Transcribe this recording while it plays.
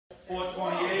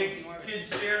428 Kids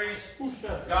Series.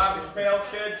 Garbage Pail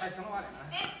Kids.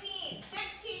 15,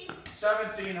 16.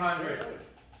 1700.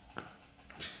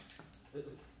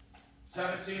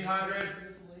 1700.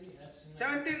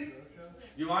 17.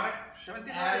 You want it? $17.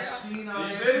 As seen on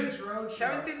You Antiques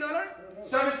Roadshow. $17.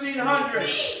 1700.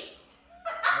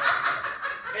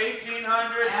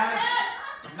 1800.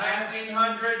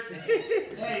 1900.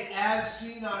 Hey, as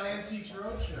seen on Antiques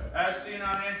Roadshow. As seen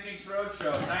on Antiques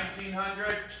Roadshow.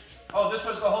 1900. Oh, this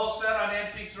was the whole set on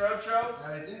Antiques Roadshow?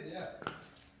 That I did, yeah.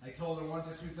 I told her 1 to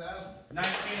 2,000.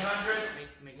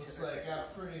 1900. Looks like I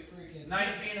got pretty freaking.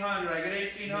 1900. I get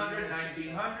 1800.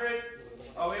 1900.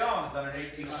 Oh, we all have done it.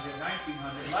 1800.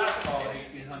 1900. Last call.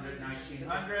 1800.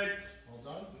 1900. Hold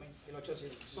on.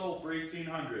 Sold for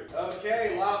 1800.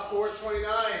 Okay, lot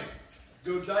 429.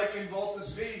 GoDaikin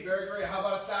Voltus V. Very great. How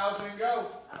about 1,000 and go?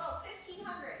 Oh,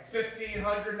 1500.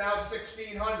 1,500, now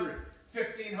 1,600.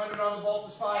 1,500 on the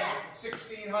Voltus 5. Yes.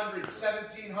 1,600,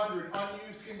 1,700,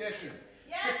 unused condition.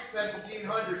 Yes.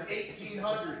 1,700,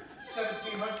 1,800.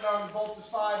 1,700 on the Voltus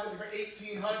 5, looking for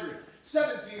 1,800.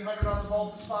 1,700 on the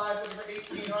Voltus 5, looking for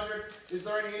 1,800. Is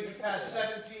there any interest past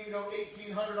 17? Go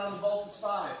 1,800 on the Voltus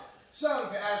 5. Selling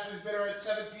to Ashley's bidder at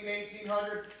 17,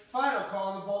 1,800. Final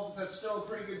call on the Voltus. That's still a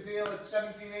pretty good deal at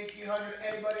 17, 1,800.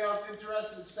 Anybody else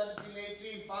interested at 17,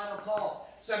 18? Final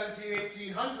call. 17,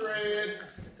 1,800.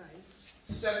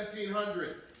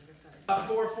 1,700.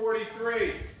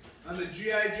 443 on the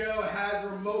G.I. Joe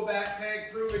Hasbro Mobat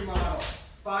Tank Proving Model.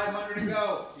 500 to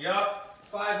go. Yep.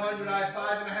 500. I have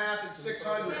 5.5 and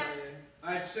 600.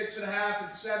 I have 6.5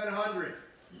 and 700.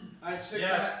 I have 7.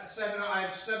 I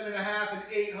have 7.5 and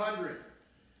 800.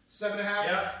 7.5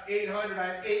 and 800. I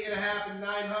have 8.5 and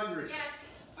 900. Yes.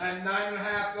 I have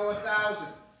 9.5. Go 1,000.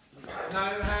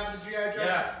 9.5 the GI Joe.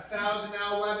 Yeah. 1,000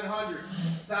 now 1,100.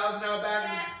 1,000 now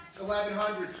back to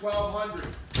 1,100. 1,200.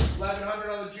 1,100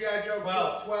 on the GI Joe.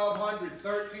 1,200.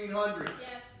 1,300.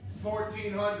 Yes.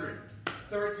 1,400.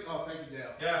 13. Oh, thank you,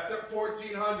 Dale. Yeah.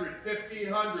 1,400.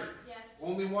 1,500. Yes.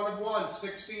 Only one of one.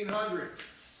 1,600.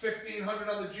 1,500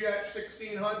 on the Jet,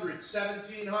 1,600,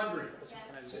 1,700,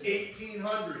 Yes.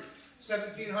 1,800,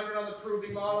 1,700 on the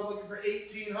Proving Model, looking for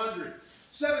 1,800,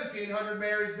 1,700,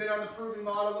 Mary's bid on the Proving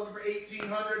Model, looking for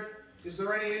 1,800. Is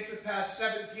there any interest past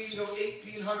 17? Go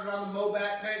 1,800 on the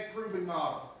Mobat Tank Proving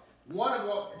Model. One of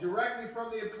them directly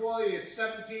from the employee at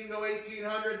 17, go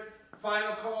 1,800.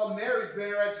 Final call, Mary's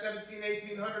bidder at 17,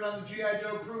 1,800 on the G.I.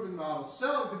 Joe Proving Model.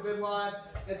 Selling to bid live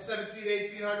at 17,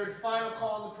 1,800. Final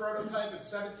call on the prototype at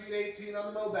 17, 18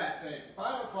 on the Mobat Tank.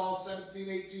 Final call, 17,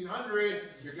 1,800.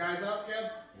 Your guys up, Kev?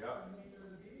 Yep.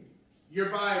 Your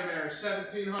buyer, Mary,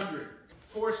 1,700.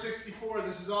 464,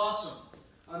 this is awesome.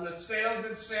 On the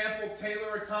Salesman Sample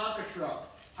Taylor Tonka truck.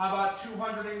 How about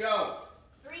 200 and go?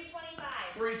 325.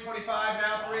 325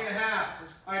 now, 3.5.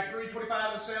 I have 325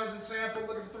 on the Salesman Sample,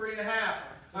 looking for 3.5.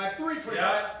 I have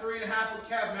 325, 3.5 with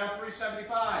Kev, now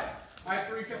 375. I have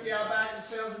 350 out back in the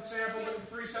Salesman Sample, looking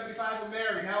for 375 with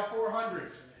Mary, now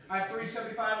 400. I have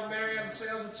 375 with Mary on the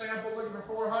Salesman Sample, looking for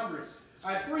 400.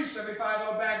 I have 375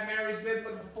 out back, Mary's bid,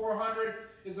 looking for 400.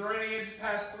 Is there any interest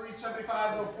past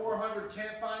 375 or 400?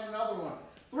 Can't find another one.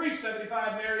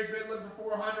 375, Mary's bid, looking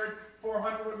for 400.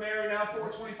 400 with Mary, now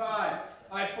 425.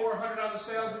 I have 400 on the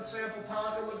Salesman Sample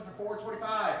Tonka, looking for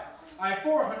 425. I have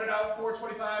 400 out,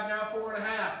 425, now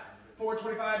 4.5.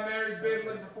 425 Mary's bid,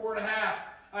 looking for 4.5.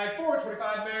 I have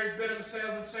 425 Mary's bid on the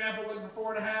Salesman Sample, looking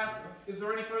for 4.5. Is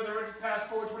there any further interest past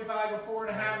 425 or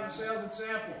 4.5 on the Salesman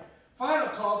Sample? Final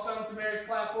call, selling to Mary's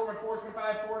platform at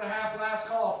 425, 4.5. Last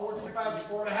call, 425 to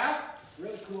 4.5.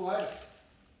 Really cool item.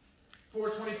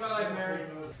 425, Mary.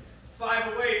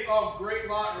 508, oh, great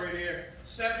lot right here.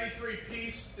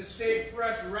 73-piece Estate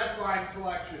Fresh Red Line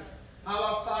collection. How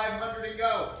about 500 and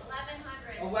go?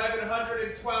 1100. 1,100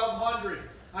 and 1,200.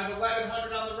 I have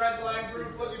 1,100 on the Red Line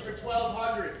group, looking for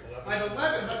 1,200. I have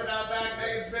 1,100 out back,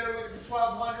 Megan's bidder, looking for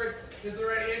 1,200. Is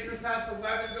there any interest past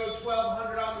 11, go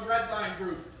 1,200 on the Red Line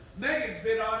group? Megan's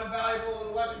bid on invaluable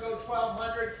at 11, go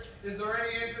 1,200. Is there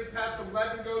any interest past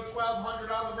 11, go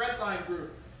 1,200 on the Red Line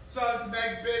group? Selling to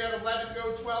Meg's bid at 11, go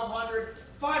 1,200.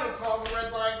 Final call on the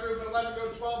Red Line group at 11, go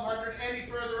 1,200. Any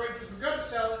further interest, we're going to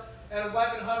sell it at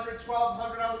 1,100,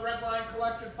 1,200 on the Red Line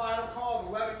collection. Final call,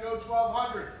 11, go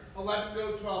 1,200. 11,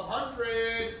 go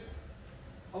 1,200.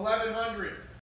 1,100.